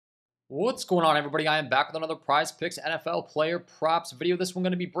What's going on, everybody? I am back with another Prizepicks NFL player props video. This one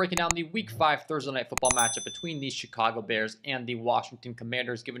going to be breaking down the Week 5 Thursday Night Football matchup between the Chicago Bears and the Washington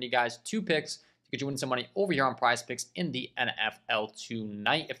Commanders, giving you guys two picks to get you winning some money over here on Prizepicks in the NFL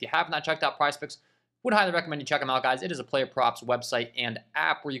tonight. If you have not checked out Prizepicks, would highly recommend you check them out, guys. It is a player props website and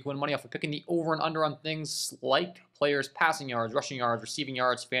app where you can win money off of picking the over and under on things like players' passing yards, rushing yards, receiving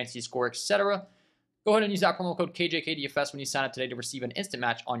yards, fantasy score, etc. Go ahead and use that promo code KJK DFS when you sign up today to receive an instant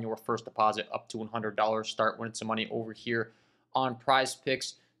match on your first deposit up to $100. Start winning some money over here on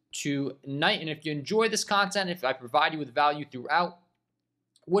Prizepicks tonight. And if you enjoy this content, if I provide you with value throughout,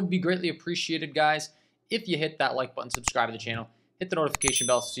 would be greatly appreciated, guys, if you hit that like button, subscribe to the channel, hit the notification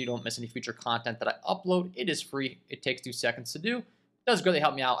bell so you don't miss any future content that I upload. It is free. It takes 2 seconds to do. It does greatly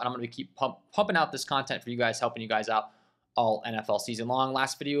help me out, and I'm going to keep pumping out this content for you guys, helping you guys out all NFL season long.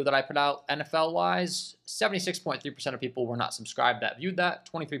 Last video that I put out NFL-wise, 76.3% of people were not subscribed that viewed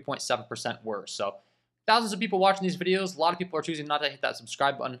that. 23.7% were. So thousands of people watching these videos. A lot of people are choosing not to hit that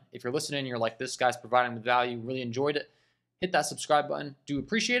subscribe button. If you're listening and you're like, this guy's providing with value, really enjoyed it, hit that subscribe button. Do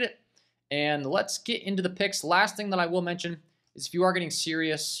appreciate it. And let's get into the picks. Last thing that I will mention is if you are getting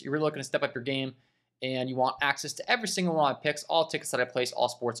serious, you're really looking to step up your game, and you want access to every single one of my picks, all tickets that I place, all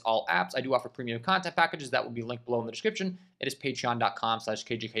sports, all apps, I do offer premium content packages. That will be linked below in the description. It is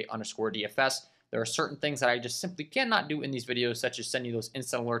patreon.com/KJK_DFS. There are certain things that I just simply cannot do in these videos, such as send you those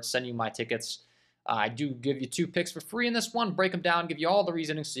instant alerts, send you my tickets. I do give you 2 picks for free in this one, break them down, give you all the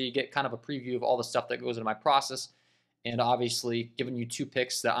reasoning so you get kind of a preview of all the stuff that goes into my process. And obviously, giving you 2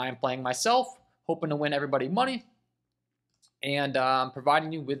 picks that I'm playing myself, hoping to win everybody money, and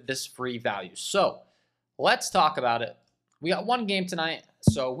providing you with this free value. So let's talk about it. We got one game tonight,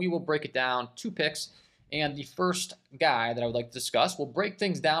 so we will break it down, 2 picks. And the first guy that I would like to discuss, we'll break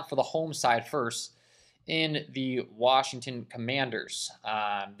things down for the home side first in the Washington Commanders.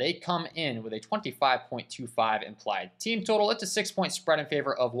 They come in with a 25.25 implied team total. It's a 6-point spread in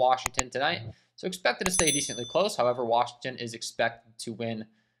favor of Washington tonight, so expected to stay decently close. However, Washington is expected to win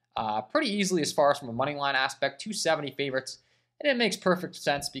pretty easily as far as from a money line aspect, 270 favorites. And it makes perfect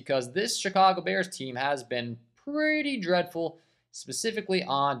sense because this Chicago Bears team has been pretty dreadful, specifically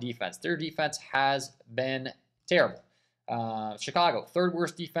on defense. Their defense has been terrible. Chicago, 3rd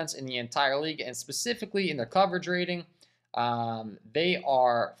worst defense in the entire league, and specifically in their coverage rating, they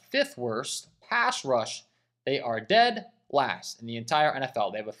are 5th worst. Pass rush, they are dead last in the entire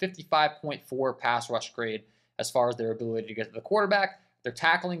NFL. They have a 55.4 pass rush grade as far as their ability to get to the quarterback. Their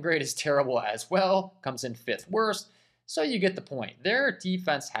tackling grade is terrible as well, comes in 5th worst. So you get the point. Their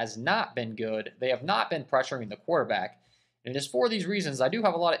defense has not been good. They have not been pressuring the quarterback. And just for these reasons, I do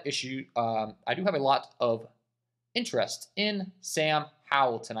have a lot of interest in Sam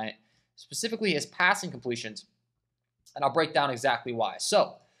Howell tonight, specifically his passing completions. And I'll break down exactly why.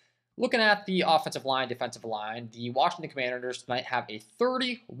 So, looking at the offensive line, defensive line, the Washington Commanders tonight have a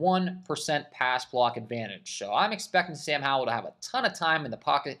 31% pass block advantage. So I'm expecting Sam Howell to have a ton of time in the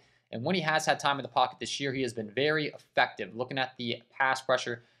pocket. And when he has had time in the pocket this year, he has been very effective. Looking at the pass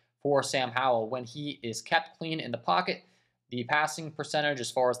pressure for Sam Howell, when he is kept clean in the pocket, the passing percentage as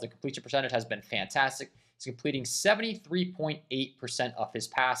far as the completion percentage has been fantastic. He's completing 73.8% of his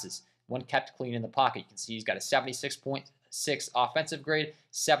passes when kept clean in the pocket. You can see he's got a 76.6 offensive grade,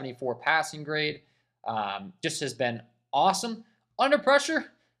 74 passing grade. Just has been awesome. Under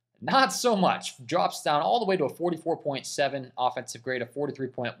pressure, not so much. Drops down all the way to a 44.7 offensive grade, a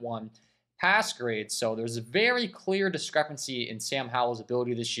 43.1 pass grade. So there's a very clear discrepancy in Sam Howell's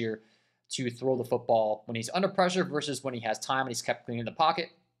ability this year to throw the football when he's under pressure versus when he has time and he's kept clean in the pocket.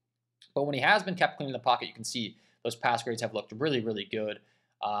 But when he has been kept clean in the pocket, you can see those pass grades have looked really, really good.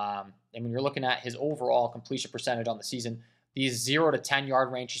 And when you're looking at his overall completion percentage on the season, these 0 to 10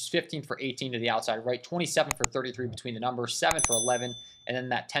 yard range, he's 15 for 18 to the outside right, 27 for 33 between the numbers, 7 for 11, and then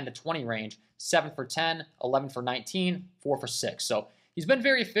that 10 to 20 range, 7 for 10, 11 for 19, 4 for 6. So he's been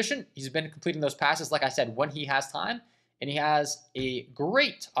very efficient. He's been completing those passes, like I said, when he has time, and he has a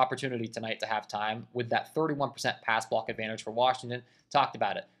great opportunity tonight to have time with that 31% pass block advantage for Washington. Talked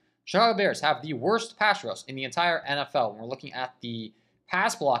about it. Chicago Bears have the worst pass rush in the entire NFL. When we're looking at the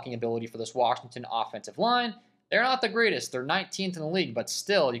pass blocking ability for this Washington offensive line, they're not the greatest. They're 19th in the league, but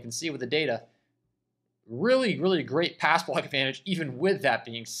still, you can see with the data, really, really great pass block advantage, even with that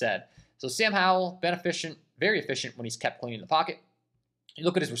being said. So Sam Howell, been efficient, very efficient when he's kept clean in the pocket. You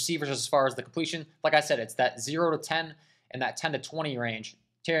look at his receivers as far as the completion. Like I said, it's that 0 to 10 and that 10 to 20 range.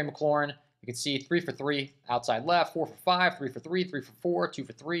 Terry McLaurin, you can see 3 for 3 outside left, 4 for 5, 3 for 3, 3 for 4, 2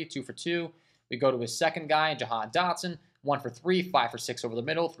 for 3, 2 for 2. We go to his second guy, Jahan Dotson, 1 for 3, 5 for 6 over the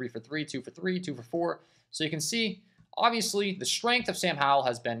middle, 3 for 3, 2 for 3, 2 for 4. So you can see Obviously, the strength of Sam Howell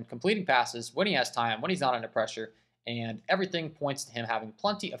has been completing passes when he has time, when he's not under pressure, and everything points to him having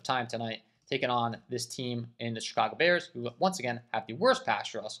plenty of time tonight, taking on this team in the Chicago Bears, who once again have the worst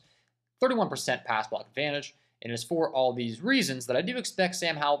pass rush, 31% pass block advantage. And it is for all these reasons that I do expect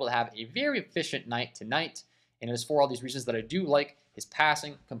Sam Howell to have a very efficient night tonight. And it is for all these reasons that I do like his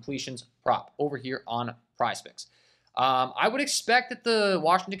passing completions prop over here on Prizepicks. I would expect that the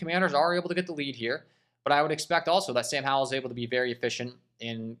Washington Commanders are able to get the lead here, but I would expect also that Sam Howell is able to be very efficient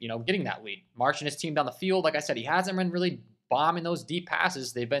in getting that lead, marching his team down the field. Like I said, he hasn't been really bombing those deep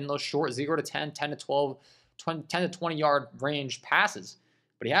passes. They've been those short 0 to 10, 10 to 12, 10 to 20 yard range passes,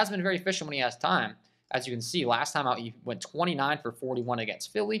 but he has been very efficient when he has time. As you can see, last time out, he went 29 for 41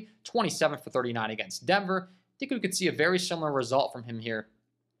 against Philly, 27 for 39 against Denver. I think we could see a very similar result from him here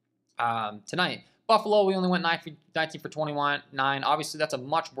tonight. Buffalo, we only went 19 for 29. Obviously, that's a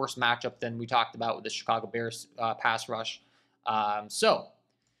much worse matchup than we talked about with the Chicago Bears pass rush. So,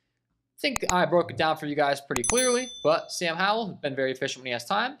 I think I broke it down for you guys pretty clearly, but Sam Howell has been very efficient when he has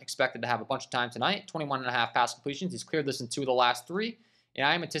time. Expected to have a bunch of time tonight. 21.5 pass completions. He's cleared this in 2 of the last 3. And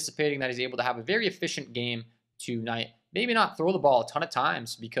I am anticipating that he's able to have a very efficient game tonight. Maybe not throw the ball a ton of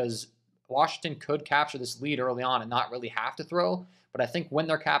times because Washington could capture this lead early on and not really have to throw. But I think when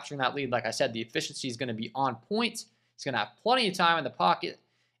they're capturing that lead, like I said, the efficiency is going to be on point. He's going to have plenty of time in the pocket.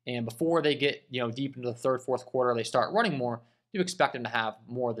 And before they get deep into the third, fourth quarter, they start running more. You expect him to have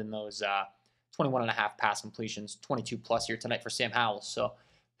more than those 21.5 pass completions, 22 plus here tonight for Sam Howell. So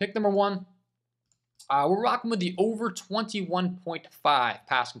pick number 1. We're rocking with the over 21.5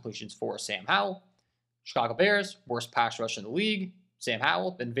 pass completions for Sam Howell. Chicago Bears, worst pass rush in the league. Sam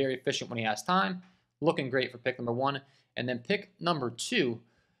Howell, been very efficient when he has time. Looking great for pick number 1. And then pick number 2,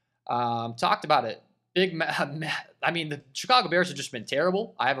 talked about it. I mean, the Chicago Bears have just been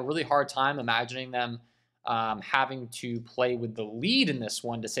terrible. I have a really hard time imagining them having to play with the lead in this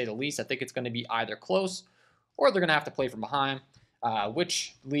one, to say the least. I think it's going to be either close or they're going to have to play from behind,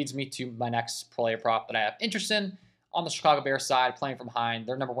 which leads me to my next player prop that I have interest in. On the Chicago Bears side, playing from behind,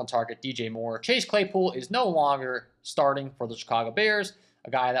 their number 1 target, DJ Moore. Chase Claypool is no longer starting for the Chicago Bears, a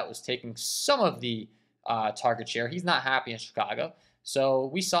guy that was taking some of the target share. He's not happy in Chicago. So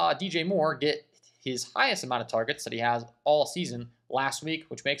we saw DJ Moore get his highest amount of targets that he has all season last week,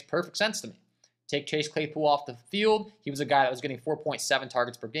 which makes perfect sense to me. Take Chase Claypool off the field. He was a guy that was getting 4.7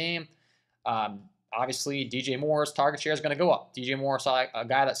 targets per game. Obviously, DJ Moore's target share is going to go up. DJ Moore saw a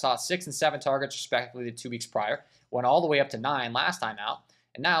guy that saw 6 and 7 targets respectively the 2 weeks prior, went all the way up to 9 last time out.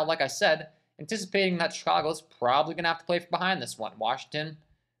 And now, like I said, anticipating that Chicago's probably going to have to play from behind this one. Washington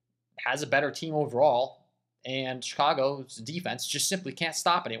has a better team overall, and Chicago's defense just simply can't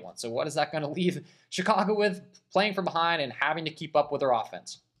stop anyone. So what is that going to leave Chicago with? Playing from behind and having to keep up with their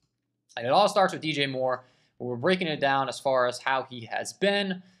offense. And it all starts with DJ Moore. We're breaking it down as far as how he has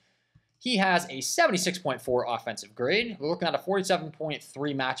been. He has a 76.4 offensive grade. We're looking at a 47.3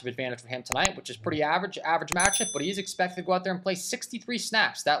 matchup advantage for him tonight, which is pretty average matchup, but he is expected to go out there and play 63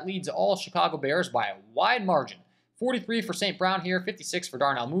 snaps. That leads all Chicago Bears by a wide margin. 43 for St. Brown here, 56 for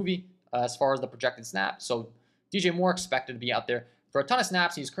Darnell Mooney as far as the projected snap. So DJ Moore expected to be out there for a ton of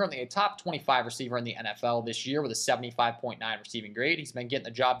snaps. He's currently a top 25 receiver in the NFL this year with a 75.9 receiving grade. He's been getting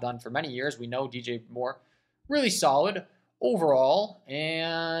the job done for many years. We know DJ Moore really solid overall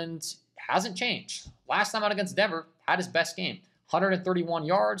and hasn't changed. Last time out against Denver, had his best game. 131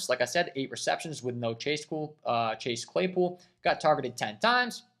 yards. Like I said, 8 receptions with no Chase Claypool. Got targeted 10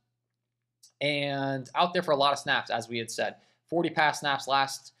 times. And out there for a lot of snaps, as we had said. 40 pass snaps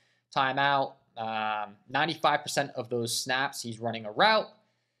last time out. 95% of those snaps, he's running a route.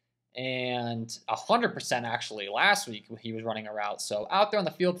 And 100% actually last week he was running a route. So out there on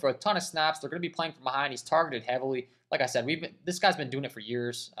the field for a ton of snaps. They're going to be playing from behind. He's targeted heavily. Like I said, this guy's been doing it for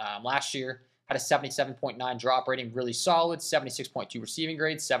years. Last year, had a 77.9 drop rating, really solid. 76.2 receiving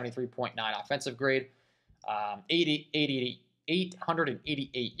grade, 73.9 offensive grade.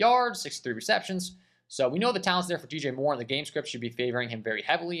 888 yards, 63 receptions. So we know the talent's there for DJ Moore, and the game script should be favoring him very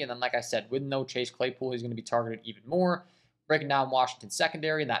heavily. And then, like I said, with no Chase Claypool, he's going to be targeted even more. Breaking down Washington's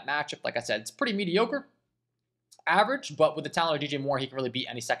secondary in that matchup, like I said, it's pretty mediocre, average, but with the talent of DJ Moore, he can really beat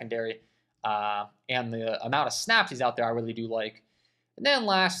any secondary. And the amount of snaps he's out there, I really do like. And then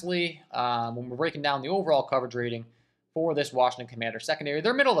lastly, when we're breaking down the overall coverage rating for this Washington Commanders secondary,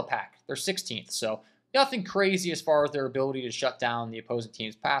 they're middle of the pack. They're 16th, so nothing crazy as far as their ability to shut down the opposing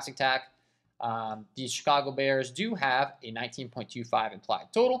team's passing attack. The Chicago Bears do have a 19.25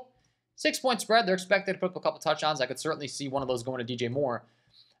 implied total. 6-point spread. They're expected to put up a couple touchdowns. I could certainly see one of those going to DJ Moore.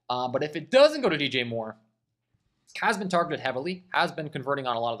 But if it doesn't go to DJ Moore, has been targeted heavily, has been converting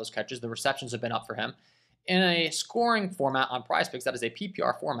on a lot of those catches. The receptions have been up for him. In a scoring format on Prizepicks, that is a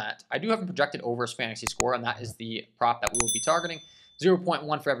PPR format, I do have him projected over his fantasy score, and that is the prop that we will be targeting.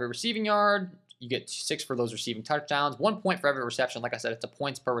 0.1 for every receiving yard. You get 6 for those receiving touchdowns. 1 point for every reception. Like I said, it's a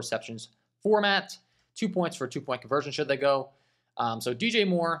points per receptions format. 2 points for a 2-point conversion should they go. So DJ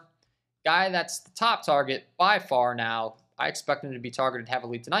Moore, guy that's the top target by far now. I expect him to be targeted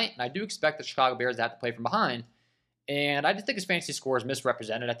heavily tonight, and I do expect the Chicago Bears to have to play from behind. And I just think his fantasy score is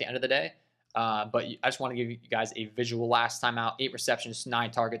misrepresented at the end of the day. But I just want to give you guys a visual last time out. 8 receptions,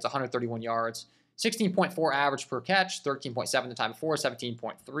 9 targets, 131 yards, 16.4 average per catch, 13.7 the time before,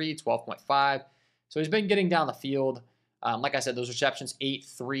 17.3, 12.5. So he's been getting down the field. Like I said, those receptions, 8,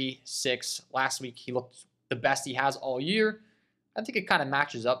 3, 6. Last week, he looked the best he has all year. I think it kind of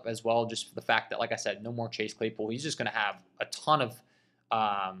matches up as well, just for the fact that, like I said, no more Chase Claypool. He's just going to have a ton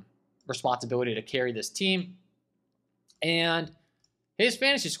of responsibility to carry this team. And his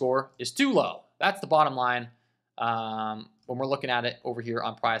fantasy score is too low. That's the bottom line when we're looking at it over here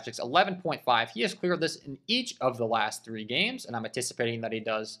on Prizepicks. 11.5. He has cleared this in each of the last 3 games, and I'm anticipating that he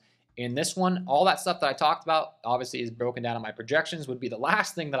does in this one. All that stuff that I talked about obviously is broken down in my projections, would be the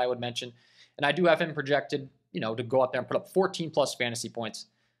last thing that I would mention. And I do have him projected, to go out there and put up 14+ fantasy points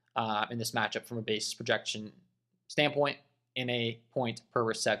in this matchup from a base projection standpoint in a point per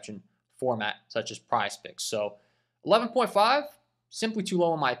reception format such as Prizepicks. So 11.5. Simply too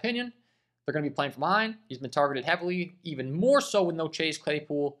low in my opinion. They're going to be playing from behind. He's been targeted heavily, even more so with no Chase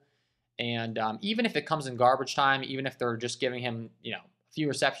Claypool. And even if it comes in garbage time, even if they're just giving him, a few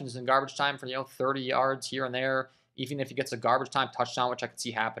receptions in garbage time for, 30 yards here and there, even if he gets a garbage time touchdown, which I could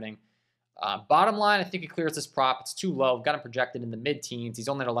see happening. Bottom line, I think he clears this prop. It's too low. Got him projected in the mid-teens. He's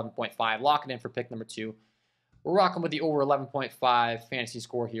only at 11.5. Lock it in for pick number 2. We're rocking with the over 11.5 fantasy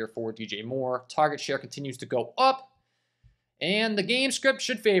score here for DJ Moore. Target share continues to go up. And the game script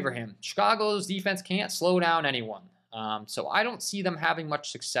should favor him. Chicago's defense can't slow down anyone. So I don't see them having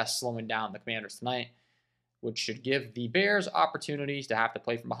much success slowing down the Commanders tonight, which should give the Bears opportunities to have to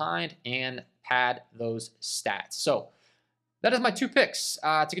play from behind and pad those stats. So that is my 2 picks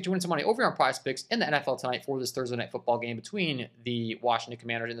to get you winning some money over here on Prizepicks in the NFL tonight for this Thursday night football game between the Washington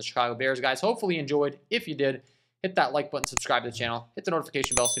Commanders and the Chicago Bears. Guys, hopefully you enjoyed. If you did, hit that like button, subscribe to the channel, hit the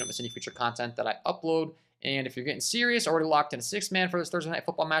notification bell so you don't miss any future content that I upload. And if you're getting serious, already locked in a 6-man for this Thursday night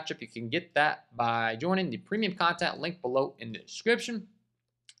football matchup, you can get that by joining the premium content link below in the description.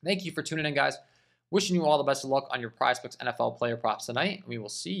 Thank you for tuning in, guys. Wishing you all the best of luck on your Prizepicks NFL player props tonight. We will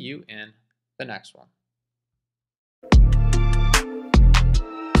see you in the next one.